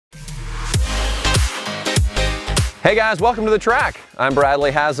Hey guys, welcome to the track. I'm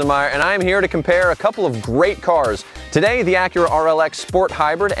Bradley Hasemeyer and I'm here to compare a couple of great cars. Today, the Acura RLX Sport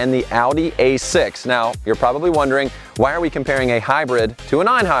Hybrid and the Audi A6. Now, you're probably wondering, why are we comparing a hybrid to a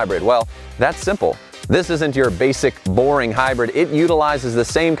non-hybrid? Well, that's simple. This isn't your basic, boring hybrid. It utilizes the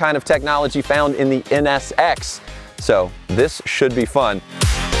same kind of technology found in the NSX. So, this should be fun.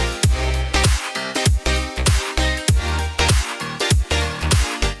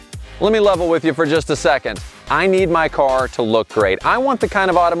 Let me level with you for just a second. I need my car to look great. I want the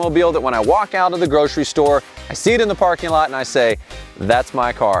kind of automobile that when I walk out of the grocery store, I see it in the parking lot and I say, that's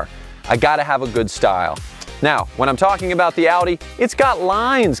my car. I gotta have a good style. Now, when I'm talking about the Audi, it's got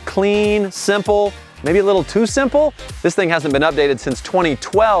lines, clean, simple, maybe a little too simple. This thing hasn't been updated since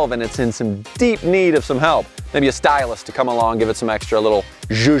 2012 and it's in some deep need of some help. Maybe a stylist to come along, give it some extra little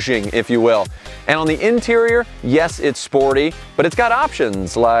zhuzhing, if you will. And on the interior, yes, it's sporty, but it's got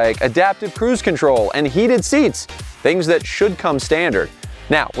options like adaptive cruise control and heated seats, things that should come standard.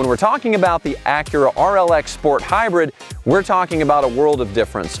 Now, when we're talking about the Acura RLX Sport Hybrid, we're talking about a world of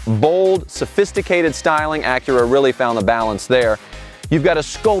difference. Bold, sophisticated styling, Acura really found the balance there. You've got a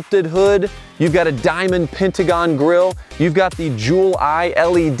sculpted hood, you've got a diamond pentagon grille, you've got the jewel eye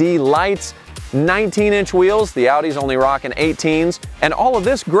LED lights, 19-inch wheels, the Audi's only rocking 18s, and all of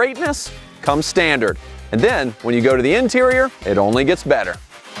this greatness comes standard. And then, when you go to the interior, it only gets better.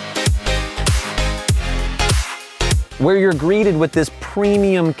 Where you're greeted with this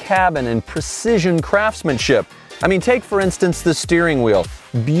premium cabin and precision craftsmanship. I mean, take for instance the steering wheel.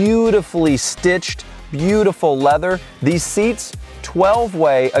 Beautifully stitched, beautiful leather. These seats,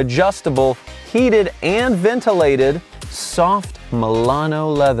 12-way, adjustable, heated and ventilated, soft Milano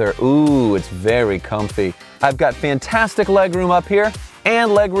leather. Ooh, it's very comfy. I've got fantastic legroom up here and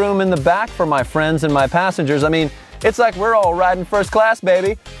legroom in the back for my friends and my passengers. I mean, it's like we're all riding first class,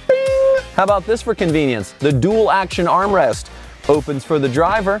 baby. Bing! How about this for convenience? The dual action armrest opens for the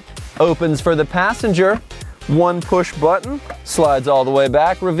driver, opens for the passenger. One push button, slides all the way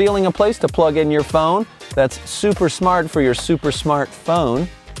back, revealing a place to plug in your phone. That's super smart for your super smart phone.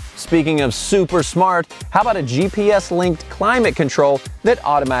 Speaking of super smart, how about a GPS-linked climate control that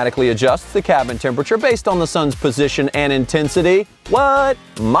automatically adjusts the cabin temperature based on the sun's position and intensity? What?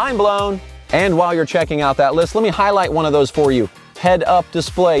 Mind blown! And while you're checking out that list, let me highlight one of those for you. Head-up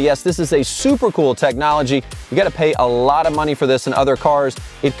display. Yes, this is a super cool technology. You gotta pay a lot of money for this in other cars.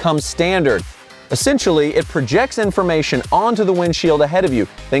 It comes standard. Essentially, it projects information onto the windshield ahead of you,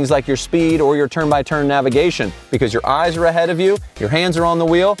 things like your speed or your turn-by-turn navigation, because your eyes are ahead of you, your hands are on the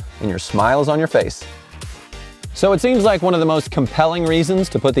wheel, and your smile is on your face. So it seems like one of the most compelling reasons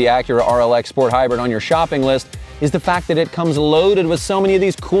to put the Acura RLX Sport Hybrid on your shopping list is the fact that it comes loaded with so many of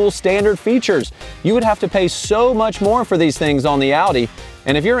these cool standard features. You would have to pay so much more for these things on the Audi,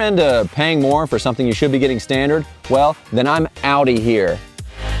 and if you're into paying more for something you should be getting standard, well, then I'm Audi here.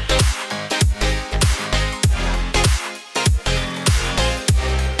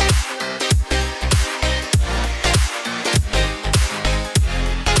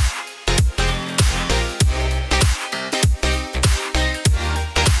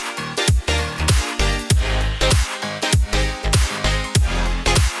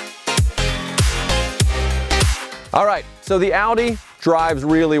 All right, so the Audi drives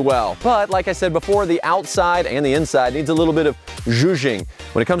really well, but like I said before, the outside and the inside needs a little bit of zhuzhing.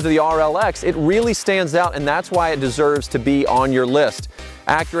 When it comes to the RLX, it really stands out, and that's why it deserves to be on your list.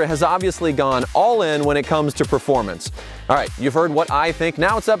 Acura has obviously gone all in when it comes to performance. All right, you've heard what I think,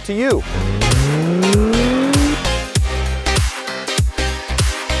 now it's up to you.